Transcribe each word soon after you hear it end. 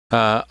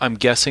I'm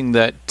guessing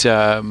that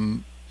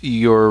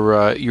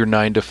your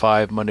 9 to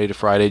 5 Monday to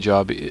Friday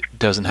job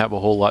doesn't have a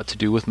whole lot to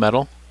do with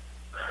metal.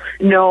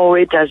 No,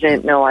 it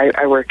doesn't. No,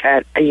 I work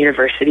at a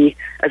university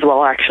as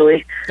well,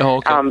 actually. Oh,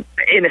 okay.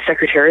 In a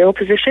secretarial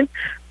position,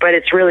 but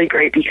it's really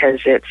great because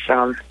it's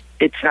 9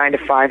 to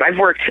 5. I've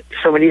worked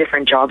so many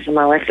different jobs in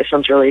my life. This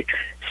one's really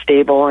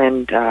stable,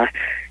 and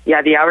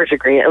yeah, the hours are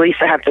great. At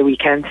least I have the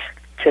weekends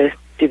to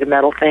do the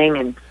metal thing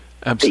and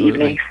Absolutely. the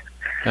evenings.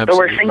 Absolutely. The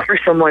worst thing for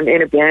someone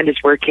in a band is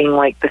working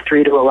like the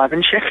 3 to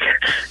 11 shift,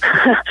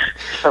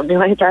 something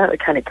like that. It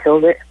kind of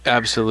kills it.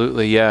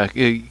 Absolutely, yeah,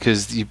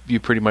 because you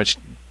pretty much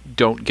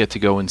don't get to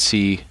go and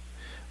see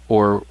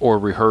or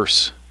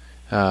rehearse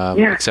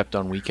except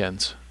on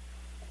weekends.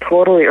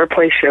 Totally, or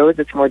play shows.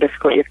 It's more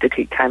difficult. You have to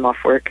take time off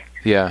work.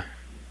 Yeah.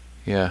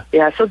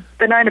 So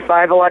the 9 to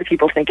 5, a lot of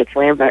people think it's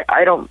lame, but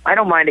I don't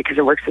mind it because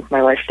it works with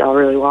my lifestyle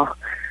really well.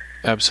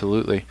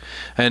 Absolutely,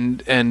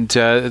 and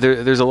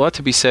there's a lot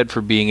to be said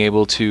for being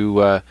able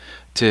to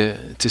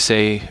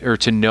say or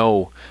to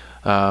know,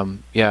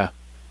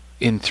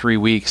 in 3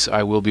 weeks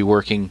I will be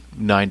working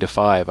 9 to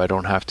 5. I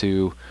don't have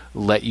to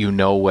let you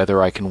know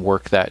whether I can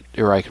work that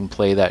or I can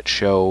play that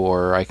show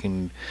or I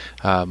can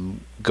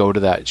go to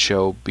that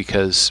show,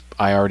 because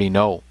I already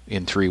know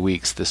in 3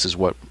 weeks this is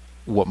what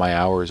my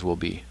hours will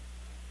be.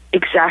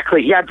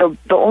 Exactly. Yeah, the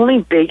only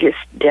biggest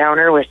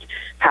downer with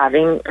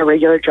having a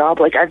regular job,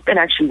 like I've been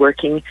actually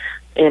working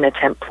in a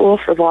temp pool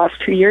for the last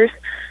 2 years,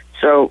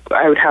 so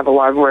I would have a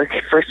lot of work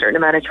for a certain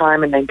amount of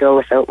time and then go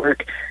without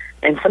work.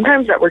 And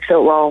sometimes that works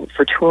out well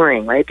for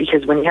touring, right?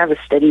 Because when you have a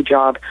steady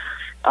job,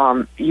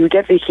 you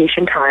get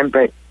vacation time,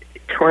 but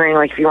touring,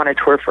 like if you want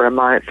to tour for a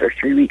month or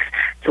 3 weeks,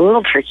 it's a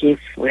little tricky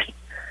with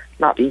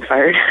not being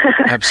fired.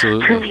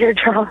 Absolutely. From your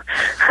job.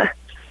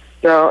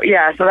 So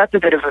that's a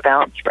bit of a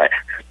balance, but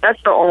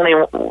that's the only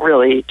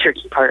really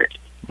tricky part.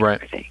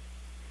 Right.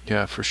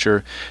 Yeah, for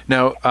sure.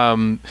 Now,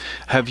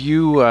 have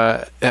you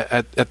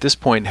at this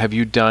point have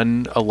you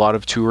done a lot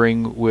of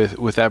touring with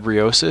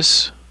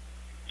Abriosis?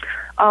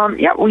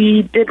 Yeah,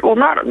 we did. Well,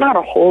 not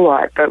a whole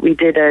lot, but we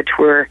did a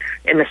tour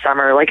in the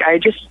summer. Like I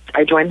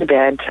joined the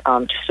band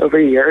just over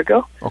a year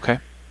ago. Okay.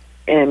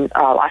 In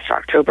last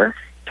October,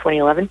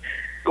 2011,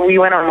 we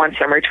went on one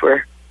summer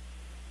tour.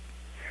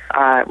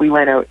 We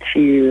went out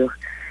to,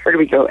 where did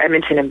we go?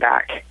 Edmonton and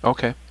back.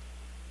 Okay.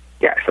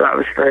 Yeah, so that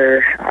was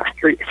for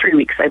 3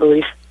 weeks, I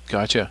believe.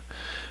 Gotcha.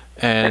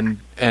 And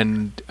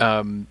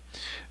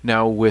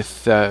now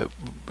with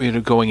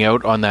going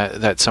out on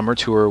that summer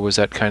tour, was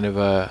that kind of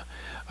a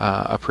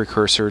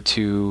precursor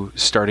to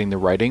starting the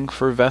writing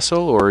for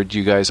Vessel, or had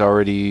you guys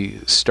already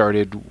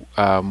started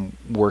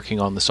working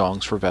on the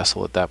songs for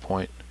Vessel at that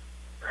point?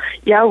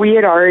 Yeah, we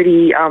had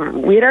already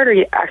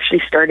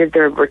actually started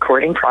the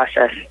recording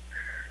process.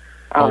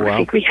 Oh, wow. I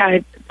think we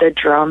had the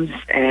drums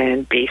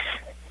and bass.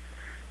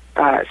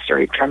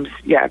 Drums,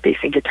 bass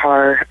and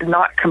guitar,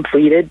 not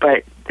completed,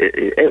 but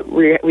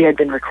we had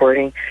been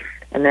recording,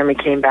 and then we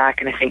came back,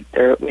 and I think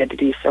we had to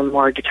do some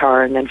more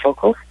guitar and then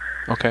vocals.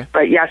 Okay.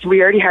 But so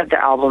we already had the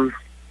album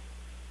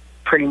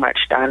pretty much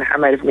done. I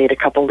might have made a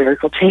couple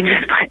lyrical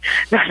changes, but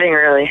nothing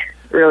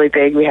really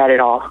big. We had it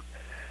all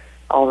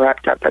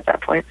wrapped up at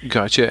that point.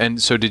 Gotcha.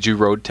 And so did you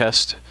road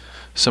test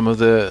some of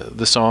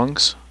the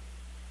songs?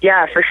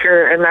 Yeah, for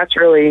sure. And that's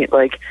really,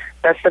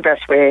 that's the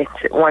best way.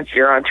 Once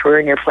you're on tour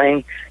and you're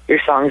playing your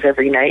songs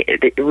every night,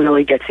 it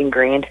really gets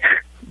ingrained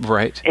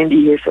right into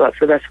you. So that's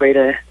the best way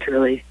to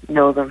really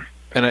know them.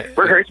 And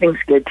rehearsing's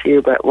good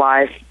too, but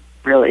live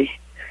really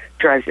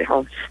drives it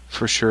home.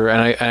 For sure.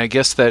 And I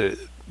guess that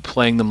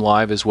playing them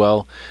live as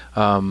well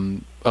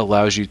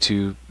allows you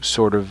to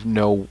sort of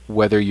know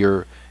whether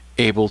you're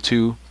able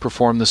to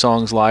perform the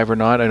songs live or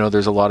not. I know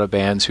there's a lot of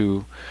bands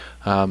who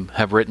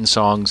have written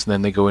songs and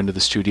then they go into the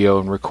studio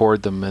and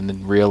record them and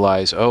then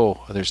realize,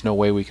 oh, there's no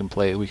way we can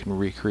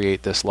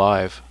recreate this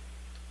live.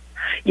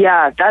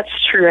 Yeah, that's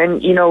true.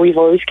 And, we've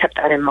always kept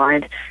that in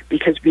mind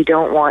because we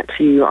don't want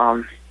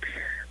to,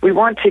 we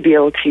want to be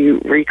able to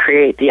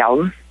recreate the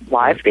album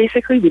live,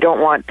 basically. We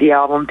don't want the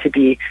album to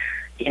be,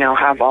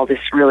 have all this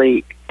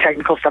really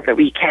technical stuff that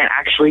we can't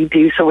actually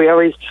do. So we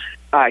always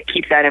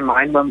keep that in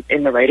mind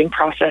in the writing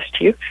process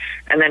too.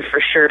 And then for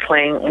sure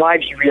playing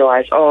live, you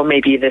realize, oh,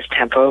 maybe this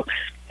tempo,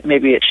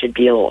 maybe it should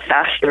be a little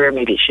faster,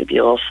 maybe it should be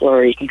a little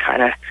slower. You can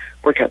kind of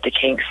work out the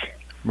kinks.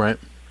 Right.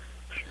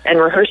 And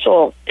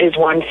rehearsal is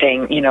one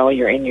thing,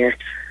 you're in your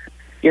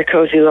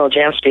cozy little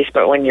jam space,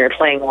 but when you're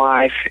playing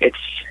live, it's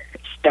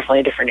definitely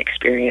a different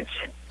experience.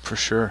 For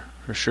sure.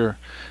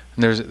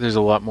 And there's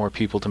a lot more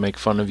people to make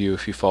fun of you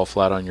if you fall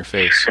flat on your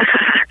face.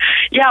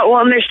 Yeah,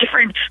 well, and there's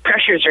different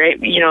pressures, right?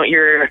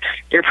 You're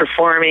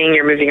performing,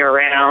 you're moving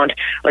around.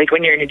 Like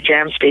when you're in a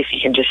jam space,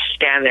 you can just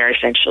stand there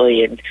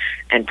essentially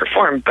and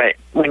perform. But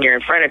when you're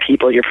in front of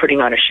people, you're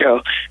putting on a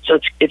show. So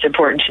it's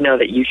important to know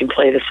that you can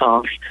play the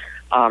songs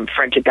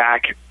front to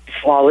back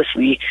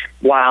flawlessly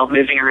while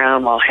moving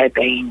around, while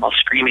headbanging, while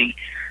screaming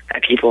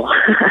at people.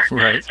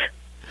 Right.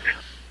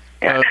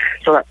 Yeah.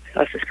 So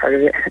that's just part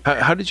of it.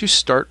 How did you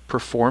start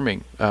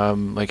performing?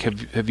 Like,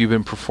 have you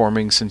been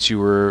performing since you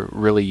were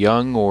really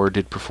young, or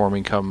did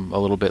performing come a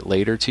little bit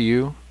later to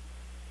you?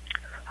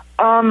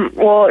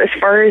 Well, as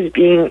far as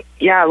being,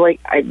 like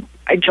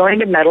I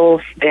joined a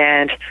metal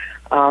band.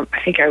 I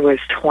think I was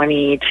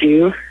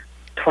 22,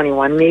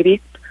 21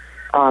 maybe.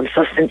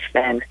 So since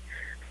then,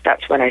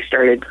 that's when I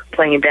started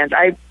playing in bands.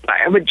 I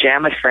would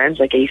jam with friends.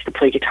 Like, I used to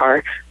play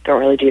guitar. Don't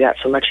really do that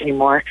so much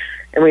anymore.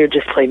 And we would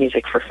just play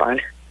music for fun.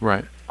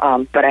 Right.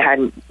 But I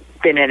hadn't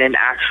been in an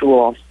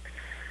actual,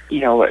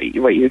 what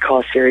you would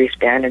call a serious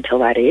band until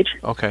that age.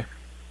 Okay.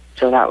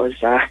 So that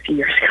was a few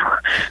years ago.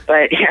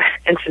 But yeah,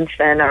 and since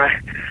then,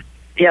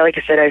 like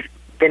I said, I've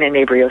been in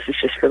Abriosis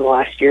just for the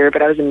last year,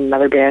 but I was in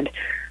another band,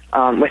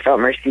 Without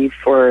Mercy,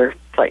 for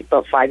like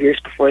about 5 years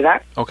before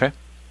that. Okay.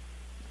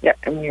 Yeah,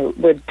 and we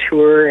would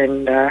tour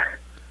and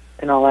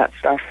all that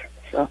stuff.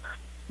 So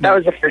that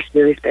was the first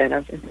serious band I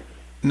was in.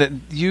 Now,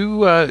 you,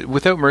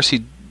 Without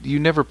Mercy, you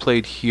never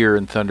played here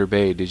in Thunder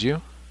Bay, did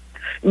you?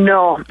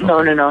 No.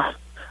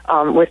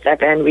 Okay. With that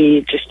band,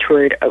 we just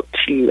toured out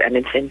to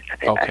Edmonton,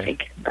 I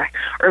think.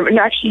 Or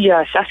actually,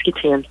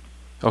 Saskatoon.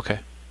 Okay.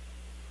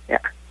 Yeah.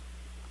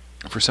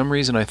 For some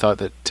reason, I thought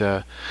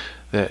that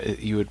that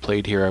you had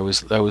played here. I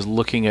was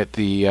looking at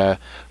the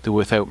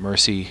Without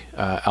Mercy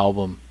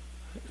album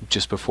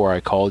just before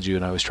I called you,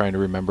 and I was trying to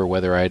remember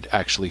whether I'd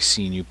actually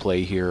seen you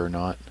play here or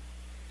not.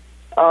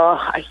 Oh,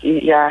 I see.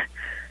 Yeah.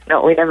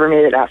 No, we never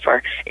made it that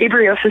far.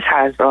 Abriosis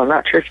has, though. I'm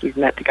not sure if you've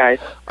met the guys.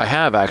 I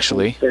have,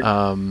 actually.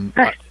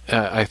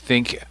 I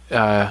think,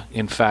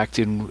 in fact,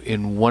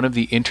 in one of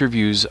the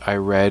interviews I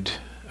read,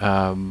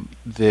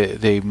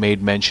 they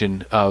made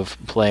mention of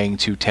playing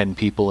to 10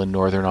 people in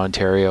Northern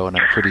Ontario, and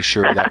I'm pretty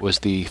sure that was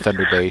the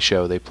Thunder Bay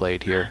show they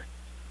played here.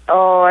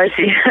 Oh, I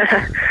see.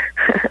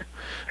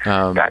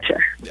 Gotcha.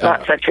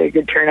 Not such a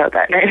good turnout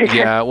that night.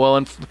 Yeah, well,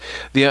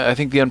 I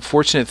think the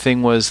unfortunate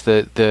thing was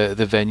that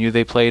the venue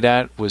they played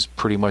at was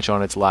pretty much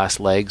on its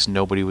last legs.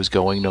 Nobody was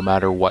going, no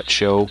matter what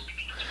show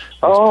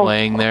was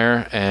playing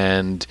there,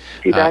 and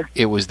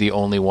it was the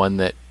only one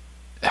that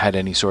had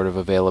any sort of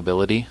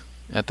availability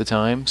at the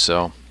time.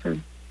 So,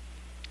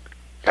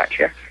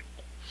 Gotcha.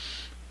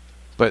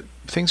 But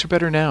things are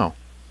better now.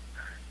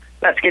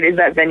 That's good. Is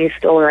that venue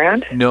still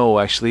around? No,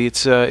 actually,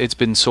 it's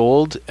been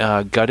sold,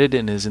 gutted,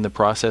 and is in the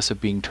process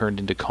of being turned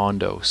into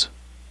condos.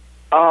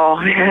 Oh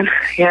man,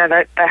 yeah,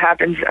 that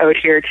happens out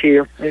here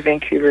too in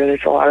Vancouver.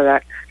 There's a lot of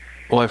that.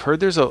 Well, I've heard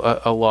there's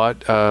a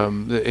lot.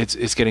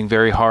 It's getting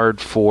very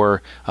hard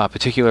for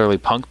particularly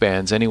punk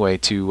bands anyway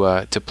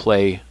to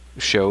play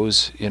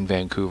shows in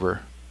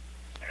Vancouver.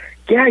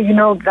 Yeah,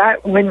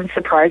 that wouldn't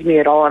surprise me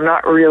at all. I'm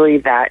not really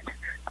that.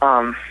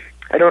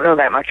 I don't know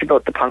that much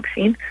about the punk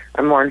scene.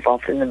 I'm more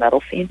involved in the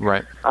metal scene.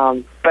 Right.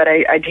 But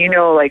I do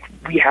know, like,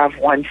 we have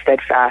one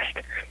steadfast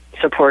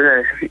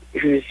supporter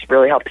who's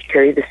really helped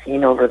carry the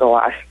scene over the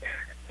last,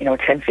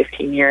 10,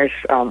 15 years,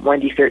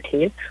 Wendy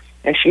 13.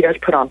 And she does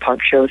put on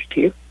punk shows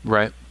too.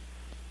 Right.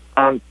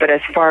 But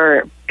as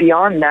far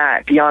beyond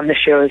that, beyond the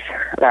shows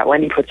that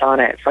Wendy puts on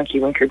at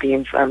Funky Winker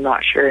Beans, I'm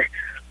not sure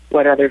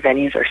what other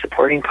venues are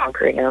supporting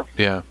punk right now.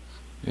 Yeah,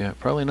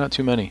 probably not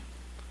too many.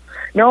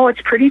 No,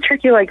 it's pretty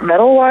tricky. Like,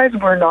 metal-wise,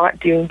 we're not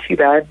doing too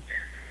bad.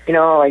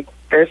 Like,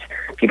 there's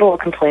people will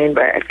complain,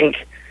 but I think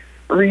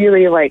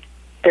really, like,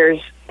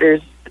 there's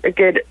a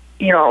good,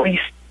 at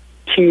least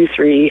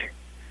 2-3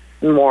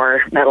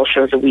 more metal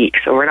shows a week,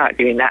 so we're not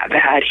doing that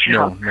bad.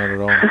 No, not at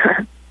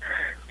all.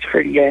 It's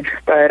pretty good,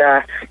 but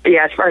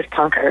yeah, as far as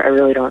punk, I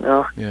really don't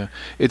know. Yeah,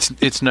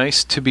 it's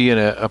nice to be in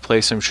a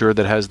place, I'm sure,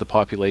 that has the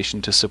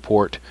population to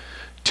support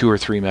 2 or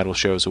 3 metal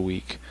shows a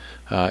week,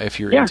 if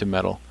you're into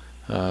metal.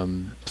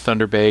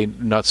 Thunder Bay,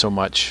 not so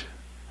much.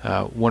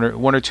 One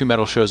or two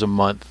metal shows a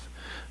month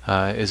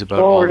is about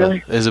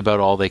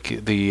all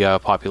the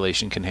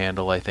population can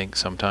handle, I think,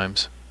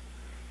 sometimes.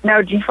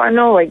 Now, do you find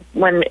though, like,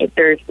 when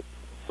there's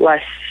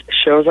less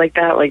shows like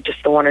that, like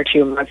just the 1 or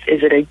 2 a month,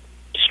 is it a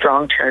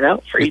strong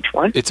turnout for each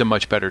one? It's a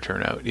much better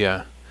turnout,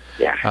 yeah.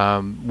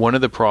 Yeah. One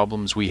of the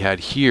problems we had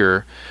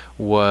here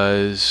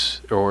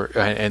was,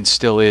 and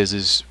still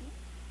is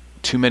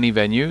too many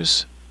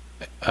venues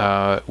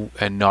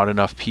and not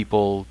enough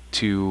people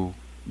to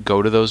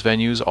go to those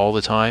venues all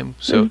the time.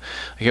 So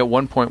like at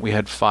one point we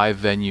had 5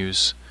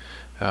 venues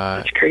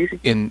that's crazy.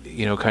 In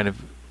kind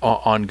of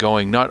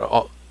ongoing,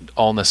 not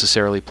all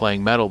necessarily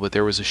playing metal, but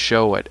there was a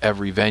show at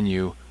every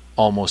venue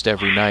almost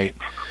every night.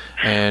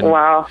 And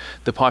wow.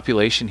 The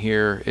population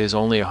here is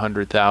only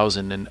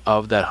 100,000, and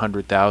of that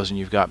 100,000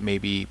 you've got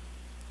maybe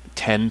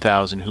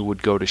 10,000 who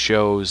would go to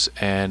shows,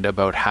 and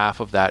about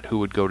half of that who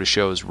would go to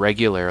shows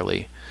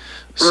regularly.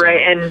 So,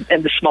 right,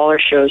 and the smaller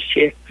shows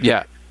too.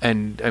 Yeah,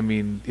 and I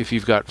mean, if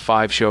you've got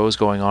 5 shows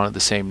going on at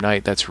the same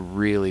night, that's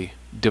really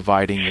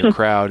dividing your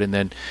crowd. And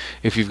then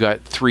if you've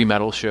got 3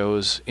 metal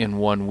shows in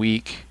 1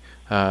 week,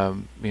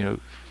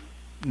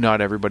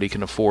 not everybody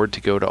can afford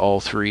to go to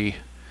all 3.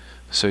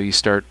 So you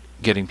start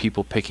getting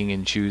people picking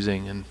and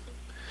choosing, and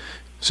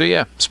so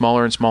yeah,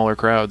 smaller and smaller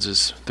crowds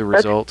is the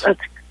result.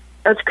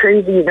 That's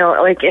crazy. You know,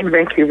 like in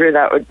Vancouver,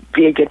 that would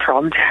be a good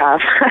problem to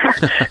have.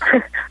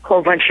 A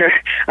whole bunch of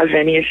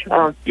venues.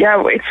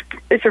 Yeah,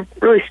 it's a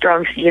really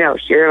strong scene out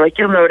here. Like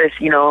you'll notice,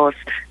 you know, if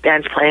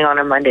bands playing on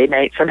a Monday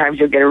night, sometimes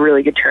you'll get a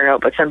really good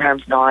turnout, but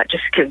sometimes not,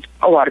 just because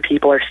a lot of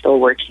people are still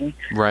working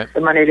right.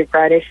 the Monday to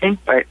Friday thing.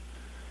 But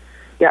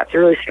yeah, it's a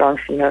really strong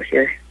scene out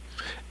here.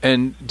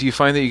 And do you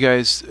find that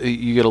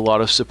you get a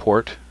lot of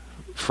support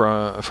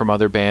from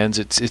other bands?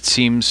 It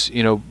seems,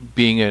 you know,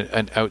 being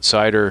an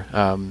outsider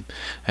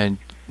and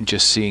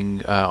just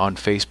seeing on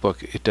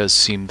Facebook, it does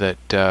seem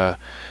that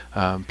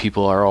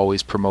people are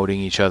always promoting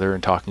each other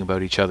and talking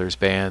about each other's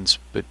bands.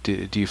 But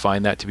do you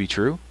find that to be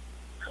true?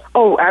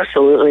 Oh,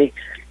 absolutely.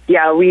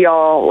 Yeah, we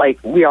all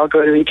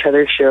go to each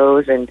other's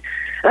shows, and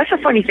that's a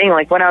funny thing.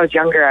 Like when I was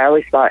younger, I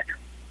always thought,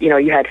 you know,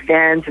 you had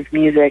fans of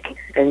music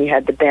and you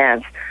had the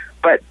bands,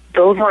 but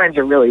those lines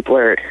are really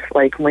blurred.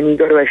 Like when you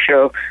go to a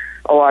show,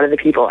 a lot of the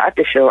people at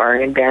the show are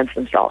in bands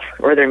themselves,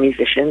 or they're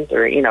musicians,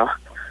 or, you know,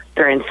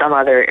 they're in some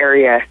other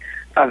area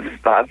of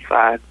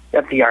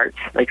the arts,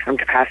 like some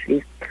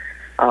capacity.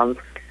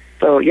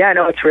 So yeah,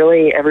 no, it's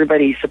really,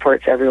 everybody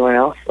supports everyone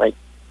else. Like,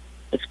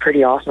 it's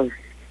pretty awesome.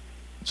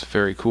 It's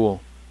very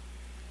cool.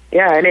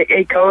 Yeah, and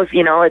it goes,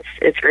 you know,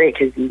 it's great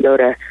because you go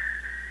to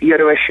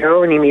a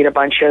show and you meet a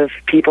bunch of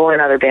people in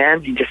other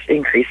bands. You just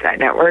increase that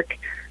network.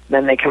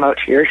 Then they come out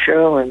to your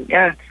show, and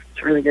yeah,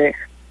 it's really great.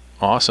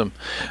 Awesome.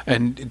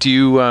 And do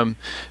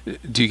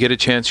you get a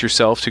chance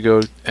yourself to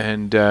go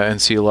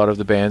and see a lot of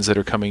the bands that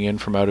are coming in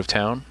from out of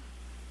town?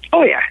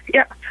 Oh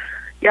yeah,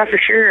 for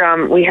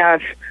sure. We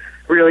have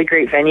a really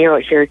great venue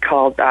out here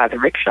called the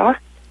Rickshaw.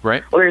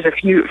 Right. Well, there's a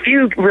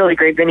few really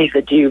great venues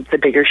that do the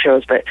bigger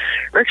shows, but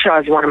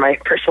Rickshaw is one of my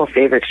personal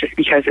favorites just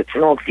because it's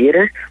an old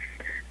theater,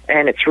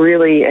 and it's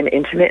really an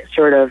intimate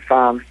sort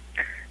of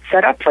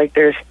setup. Like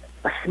there's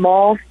a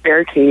small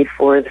barricade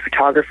for the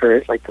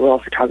photographers, like the little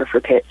photographer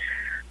pit,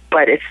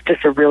 but it's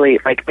just a really,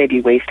 like,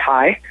 maybe waist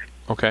high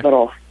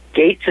little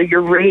gate. So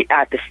you're right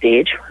at the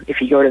stage if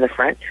you go to the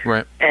front.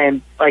 Right.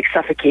 And like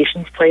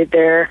Suffocation's played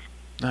there.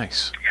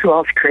 Nice. Who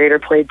else? Creator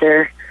played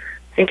there.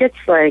 I think it's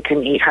like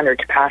an 800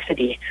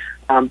 capacity,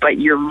 but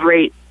you're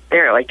right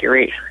there. Like you're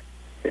right.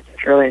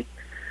 It's really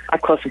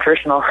up close and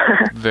personal.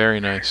 Very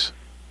nice.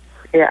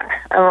 Yeah,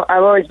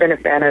 I've always been a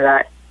fan of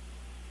that.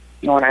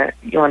 You don't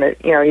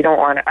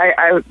want to.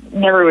 I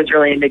never was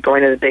really into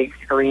going to the big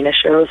arena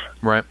shows.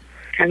 Right.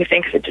 Kind of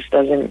thing, because it just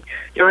doesn't.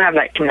 You don't have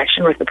that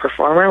connection with the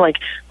performer. Like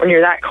when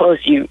you're that close,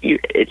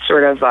 it's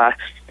sort of a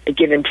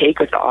give and take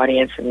with the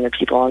audience and the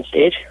people on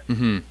stage.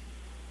 Mm-hmm.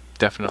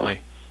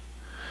 Definitely.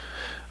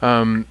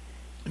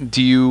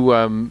 Do you,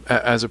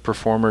 as a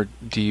performer,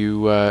 do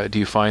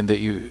you find that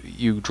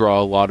you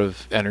draw a lot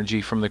of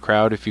energy from the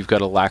crowd? If you've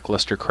got a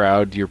lackluster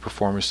crowd, your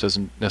performance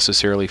doesn't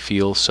necessarily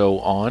feel so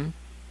on?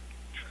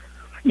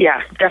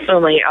 Yeah,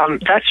 definitely.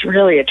 That's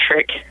really a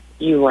trick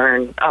you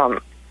learn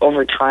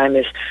over time,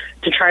 is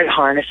to try to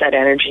harness that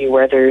energy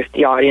whether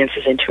the audience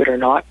is into it or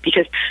not.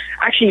 Because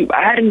actually,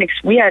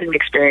 we had an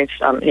experience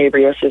in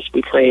Abriosis.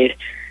 We played,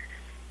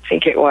 I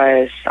think it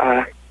was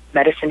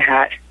Medicine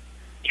Hat.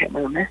 Can't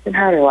remember, Medicine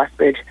Hat or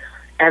Lethbridge,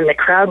 and the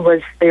crowd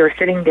they were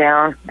sitting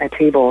down at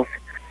tables.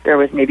 There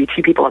was maybe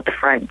 2 people at the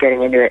front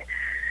getting into it,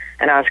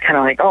 and I was kind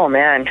of like, oh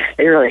man,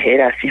 they really hate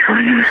us, you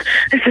know.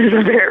 This is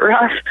a bit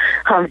rough.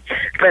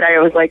 But I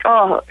was like,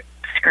 oh,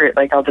 screw it,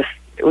 like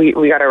we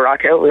got to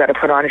rock out, we got to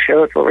put on a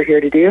show, it's what we're here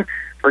to do,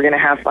 we're going to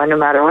have fun no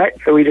matter what.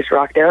 So we just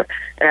rocked out,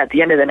 and at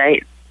the end of the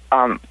night,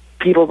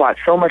 people bought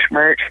so much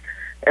merch,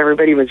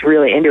 everybody was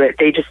really into it.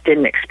 They just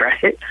didn't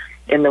express it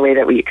in the way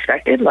that we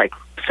expected, like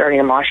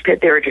starting a mosh pit.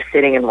 They were just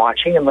sitting and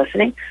watching and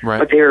listening, right.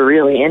 But they were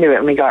really into it,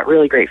 and we got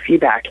really great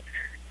feedback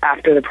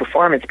after the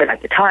performance. But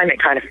at the time, it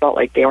kind of felt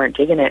like they weren't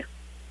digging it.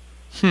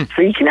 So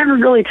you can never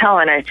really tell.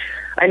 And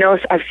I know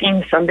I've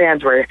seen some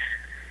bands where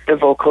the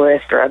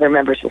vocalist or other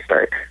members will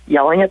start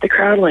yelling at the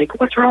crowd, like,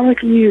 "What's wrong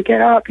with you?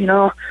 Get up, you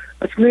know,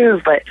 let's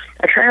move." But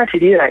I try not to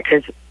do that,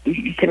 because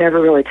you can never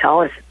really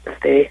tell if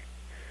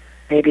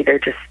maybe they're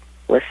just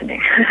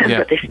listening, yeah.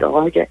 But they still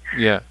like it.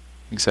 Yeah.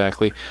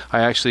 Exactly.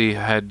 I actually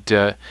I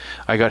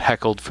got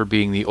heckled for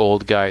being the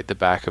old guy at the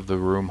back of the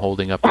room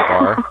holding up the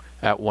bar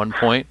at one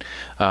point.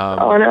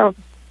 Oh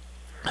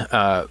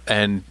no.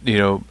 And, you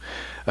know,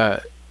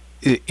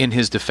 in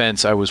his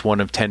defense, I was one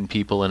of 10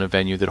 people in a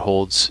venue that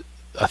holds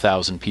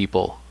 1,000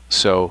 people.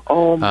 So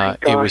oh my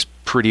it was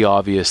pretty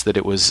obvious that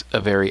it was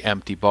a very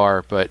empty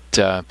bar. But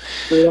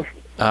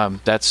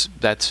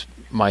that's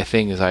my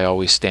thing, is I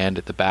always stand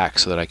at the back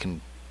so that I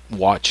can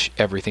watch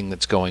everything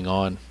that's going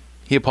on.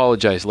 He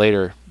apologized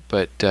later,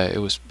 but it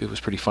was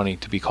pretty funny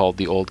to be called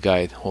the old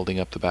guy holding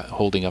up the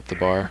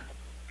bar.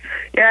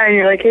 Yeah, and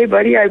you're like, "Hey,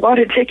 buddy, I bought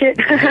a ticket.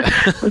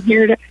 I'm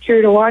here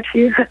to watch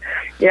you."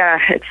 Yeah,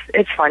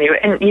 it's funny.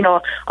 And you know,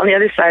 on the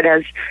other side,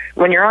 as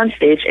when you're on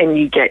stage and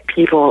you get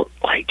people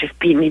like just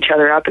beating each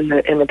other up in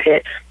the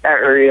pit, that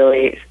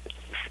really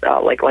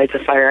like lights a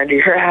fire under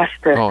your ass.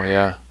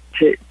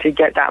 To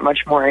get that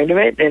much more into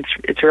it.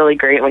 It's really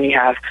great when you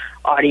have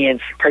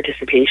audience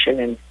participation,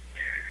 and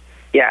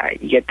yeah,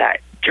 you get that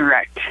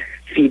direct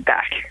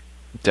feedback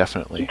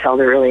Definitely. You can tell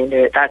they're really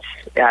into it.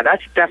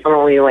 That's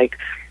definitely like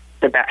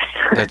the best.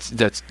 That's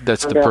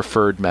the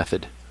preferred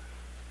method.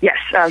 Yes,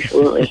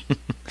 absolutely.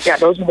 Yeah,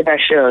 those are the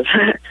best shows.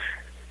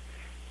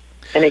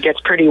 And it gets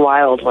pretty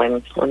wild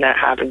when that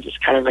happens. It's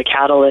kind of a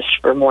catalyst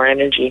for more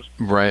energy.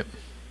 Right.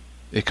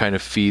 It kind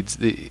of feeds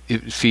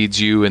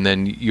you, and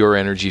then your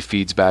energy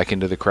feeds back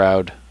into the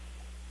crowd.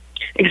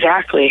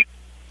 Exactly.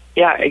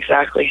 Yeah,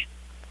 exactly.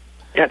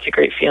 That's a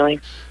great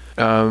feeling.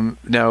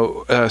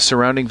 Now,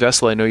 surrounding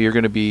Vessel, I know you're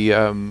going to be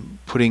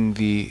putting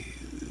the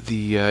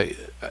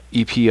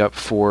EP up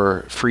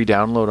for free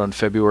download on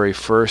February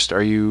 1st.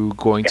 Are you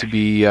going to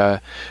be?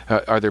 Are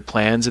there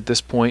plans at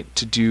this point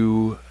to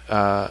do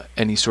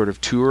any sort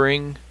of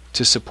touring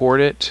to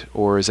support it,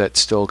 or is that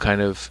still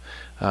kind of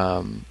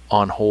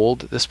on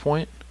hold at this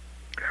point?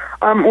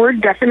 We're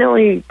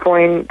definitely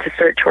going to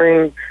start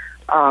touring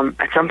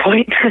at some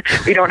point.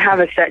 We don't have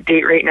a set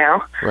date right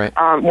now. Right.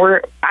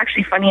 We're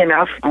actually, funny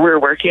enough, we're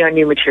working on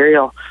new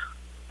material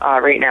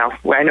right now.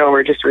 I know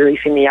we're just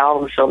releasing the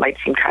album, so it might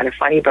seem kind of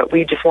funny, but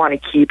we just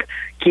want to keep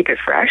it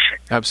fresh.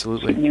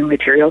 Absolutely. Keep new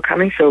material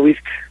coming. So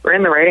we're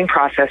in the writing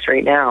process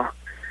right now,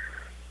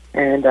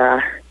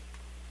 and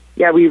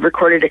we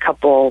recorded a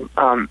couple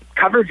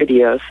cover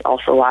videos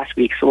also last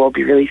week, so we'll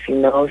be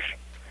releasing those.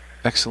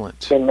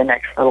 Excellent. In the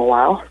next little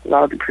while. So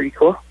that'll be pretty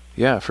cool.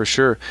 Yeah, for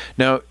sure.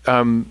 Now,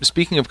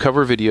 speaking of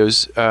cover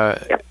videos,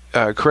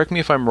 correct me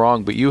if I'm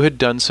wrong, but you had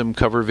done some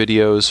cover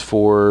videos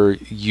for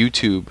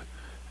YouTube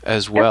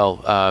as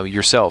well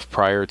yourself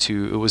prior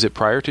to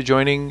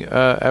joining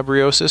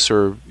Abriosis,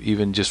 or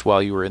even just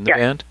while you were in the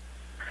band?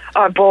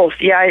 Both.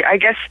 Yeah, I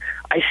guess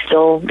I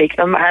still make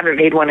them. I haven't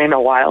made one in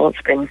a while.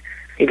 It's been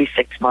maybe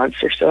 6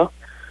 months or so.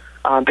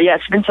 But yeah,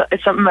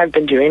 it's something I've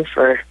been doing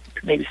for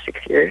maybe 6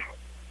 years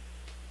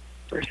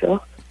or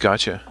so.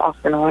 Gotcha. Off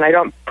and on. I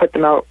don't put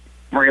them out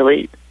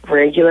really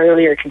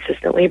regularly or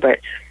consistently, but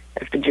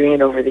I've been doing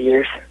it over the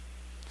years.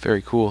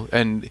 Very cool.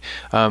 And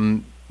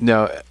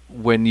now,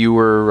 when you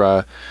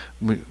were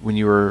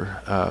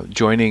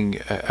joining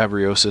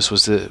Abriosis,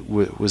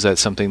 was that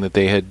something that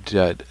they had?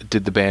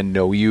 Did the band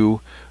know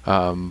you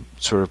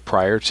sort of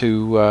prior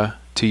to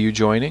you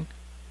joining?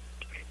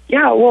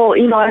 Yeah. Well,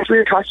 as we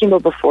were talking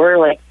about before,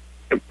 like,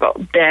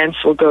 bands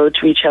will go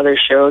to each other's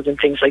shows and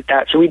things like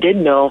that. So we did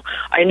know.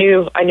 I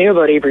knew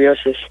about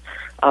Abriosis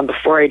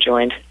before I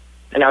joined,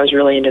 and I was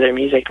really into their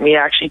music. We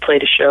actually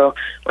played a show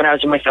when I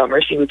was in Without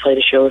Mercy. We played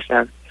a show with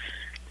them,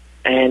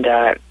 and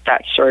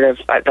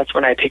that's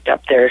when I picked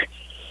up their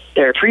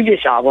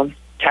previous album,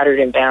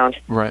 Tattered and Bound.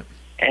 Right.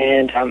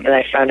 And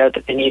I found out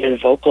that they needed a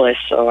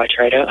vocalist, so I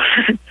tried out.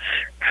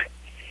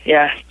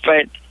 Yeah,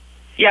 but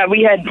yeah,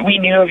 we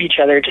knew of each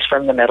other just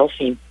from the metal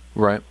scene.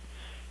 Right.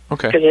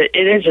 Okay. Because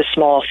it is a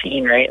small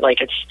scene, right? Like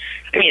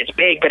it's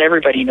big, but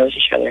everybody knows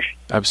each other.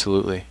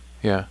 Absolutely,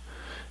 yeah.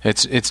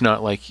 It's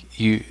not like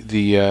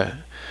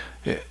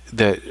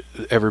that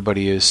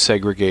everybody is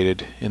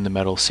segregated in the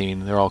metal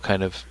scene. They're all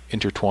kind of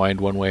intertwined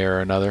one way or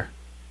another.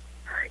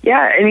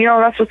 Yeah, and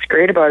that's what's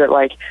great about it.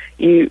 Like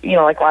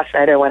like last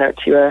night I went out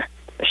to a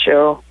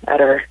show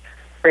at our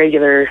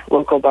regular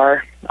local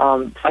bar,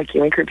 Funky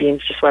Winker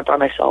Beans. Just went by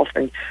myself,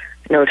 and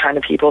know a ton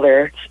of people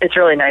there. It's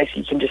really nice.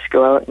 You can just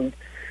go out and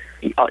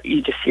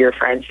you just see your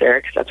friends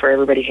there, because that's where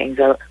everybody hangs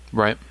out.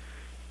 Right.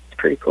 It's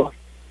pretty cool.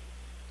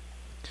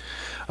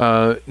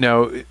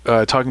 Now,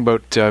 talking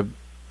about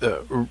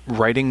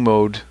writing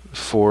mode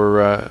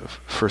for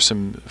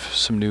some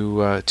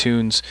new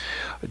tunes,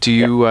 do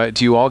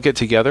you all get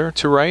together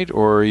to write,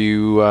 or are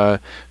you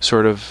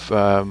sort of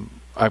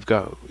I've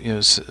got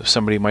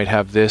somebody might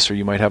have this, or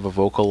you might have a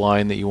vocal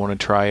line that you want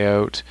to try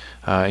out,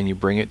 and you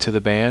bring it to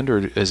the band, or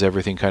is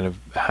everything kind of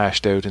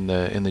hashed out in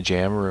the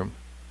jam room?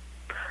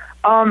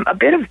 A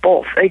bit of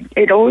both.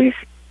 It always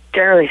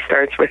generally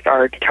starts with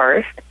our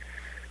guitarist,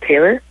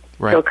 Taylor.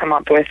 Right. He'll come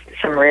up with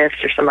some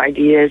riffs or some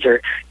ideas,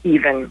 or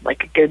even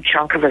like a good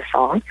chunk of a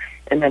song,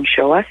 and then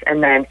show us,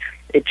 and then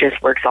it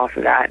just works off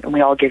of that, and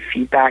we all give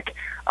feedback.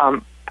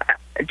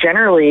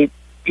 Generally,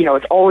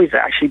 it's always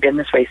actually been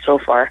this way so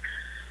far.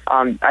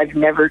 I've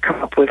never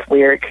come up with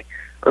lyric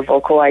or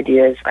vocal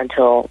ideas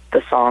until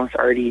the song's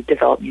already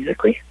developed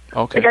musically.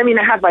 Okay.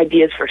 I have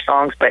ideas for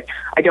songs, but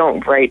I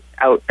don't write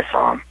out a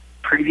song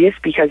previous,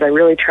 because I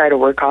really try to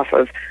work off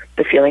of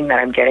the feeling that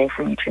I'm getting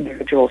from each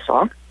individual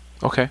song.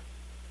 Okay.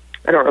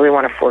 I don't really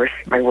want to force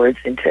my words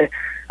into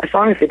a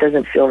song if it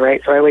doesn't feel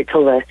right, so I wait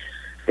till the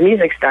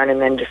music's done and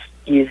then just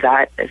use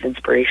that as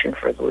inspiration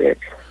for the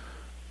lyrics.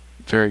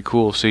 Very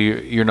cool. So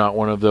you're not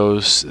one of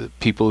those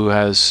people who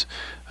has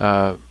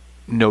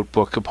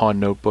notebook upon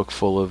notebook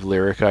full of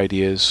lyric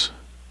ideas?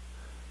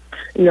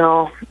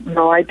 No,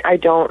 I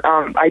don't.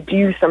 I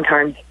do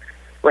sometimes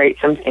write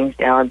some things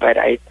down, but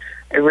I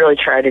really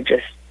try to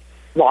just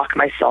lock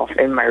myself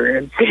in my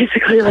room,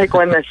 basically, like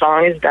when the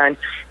song is done,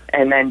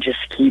 and then just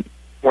keep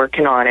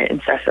working on it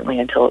incessantly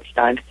until it's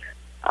done,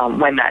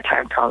 when that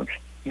time comes,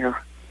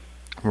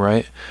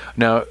 Right.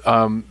 Now,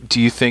 do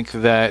you think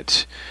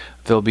that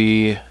there'll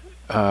be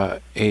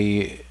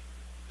a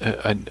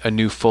a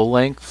new full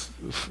length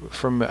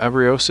from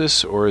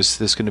Abriosis, or is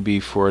this going to be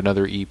for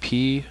another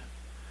EP,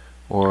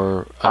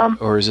 or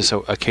is this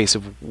a case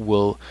of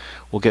we'll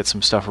get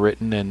some stuff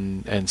written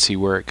and see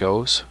where it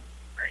goes?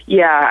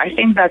 Yeah, I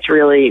think that's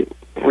really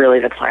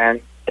the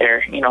plan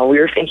there. You know, we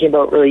were thinking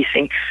about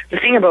releasing. The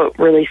thing about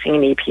releasing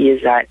an EP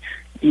is that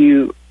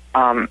you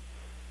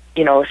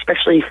know,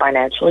 especially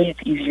financially, it's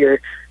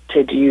easier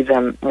to do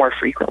them more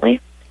frequently.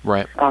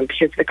 Right.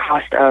 Because the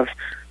cost of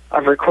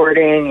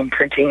recording and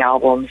printing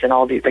albums and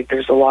all these, like,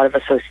 there's a lot of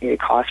associated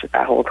costs with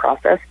that whole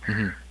process.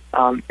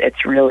 Mm-hmm.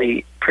 It's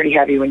really pretty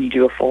heavy when you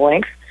do a full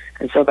length.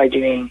 And so by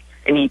doing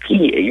an EP,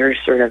 you're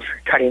sort of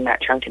cutting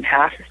that chunk in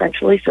half,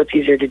 essentially. So it's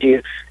easier to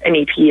do an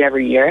EP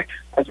every year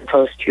as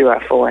opposed to a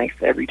full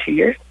length every 2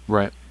 years.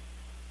 Right.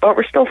 But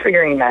we're still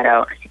figuring that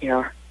out, you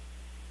know.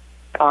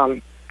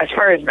 As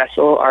far as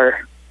Vessel,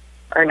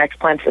 our next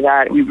plan for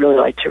that, we'd really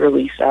like to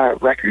release a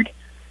record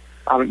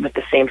with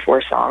the same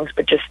 4 songs,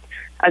 but just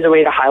as a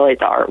way to highlight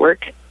the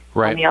artwork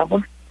on the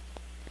album.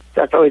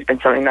 That's always been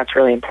something that's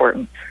really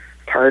important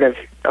part of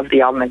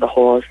the album as a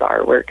whole, is the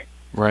artwork.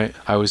 Right.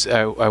 I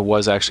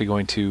was actually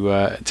going to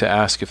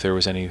ask if there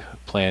was any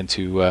plan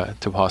to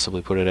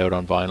possibly put it out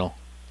on vinyl.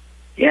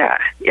 Yeah,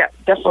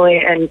 definitely.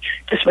 And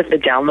just with the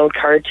download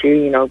card too,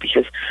 you know,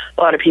 because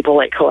a lot of people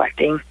like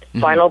collecting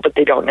vinyl, but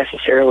they don't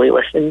necessarily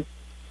listen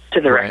to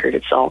the record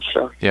itself.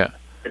 So yeah,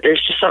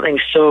 there's just something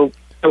so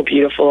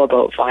beautiful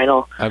about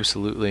vinyl.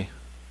 Absolutely.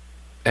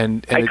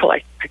 And I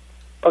collect.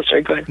 Oh,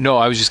 sorry. Go ahead. No,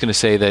 I was just going to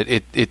say that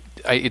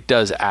it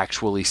does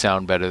actually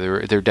sound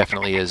better. There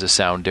definitely is a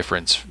sound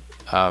difference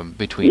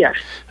between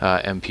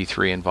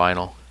MP3 and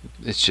vinyl.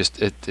 It's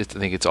just I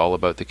think it's all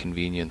about the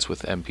convenience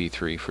with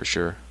MP3 for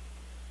sure.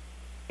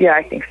 Yeah,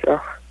 I think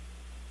so.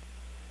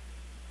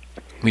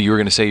 You were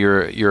going to say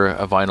you're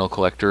a vinyl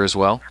collector as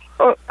well?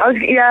 Oh,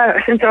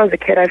 since I was a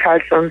kid, I've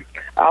had some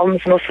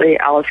albums, mostly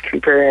Alice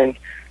Cooper and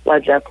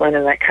Led Zeppelin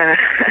and that kind of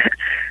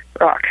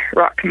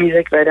rock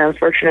music. But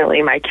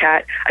unfortunately, my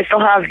cat, I still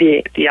have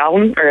the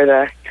album or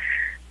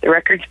the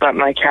records, but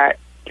my cat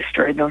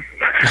destroyed them.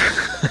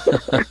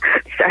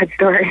 Sad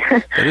story.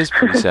 That is a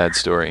pretty sad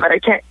story. But I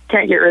can't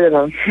get rid of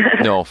them.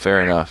 No,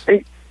 fair enough.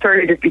 They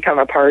sort of just become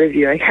a part of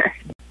you, I guess.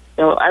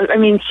 So I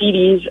mean,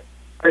 CDs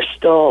are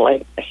still,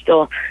 like, I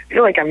still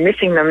feel like I'm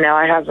missing them now.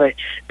 I have a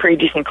pretty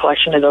decent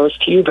collection of those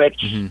too, but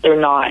they're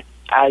not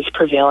as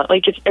prevalent.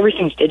 Like,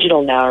 everything's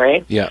digital now,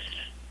 right? Yeah.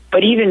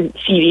 But even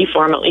CD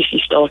form, at least you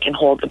still can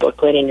hold the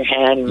booklet in your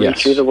hand and read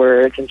through the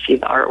words and see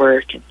the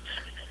artwork. And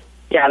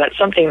yeah, that's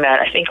something that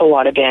I think a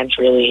lot of bands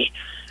really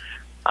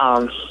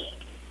don't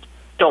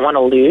want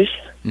to lose.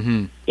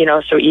 Mm-hmm. You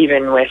know, so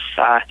even with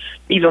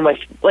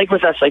like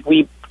with us, like,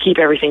 we keep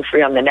everything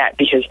free on the net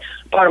because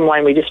bottom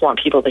line, we just want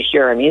people to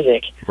hear our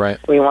music. Right.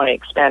 We want to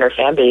expand our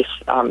fan base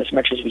as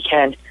much as we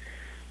can.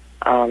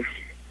 I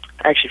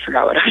actually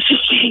forgot what I was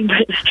just saying,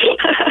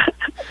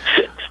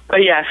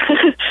 but yeah.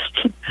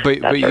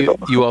 but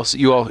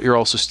you're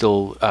also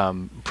still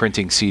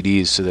printing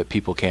CDs so that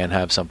people can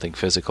have something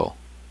physical.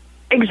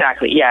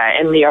 Exactly. Yeah,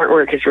 and the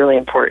artwork is really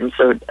important.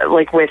 So,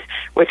 like, with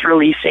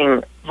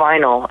releasing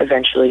vinyl,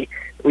 eventually,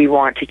 we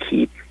want to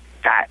keep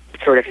that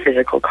sort of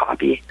physical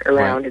copy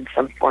around in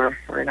some form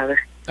or another.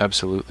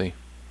 Absolutely.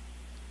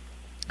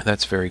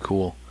 That's very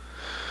cool.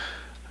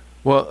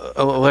 Well,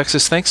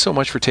 Alexis, thanks so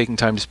much for taking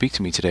time to speak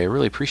to me today. I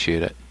really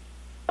appreciate it.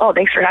 Oh,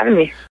 thanks for having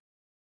me.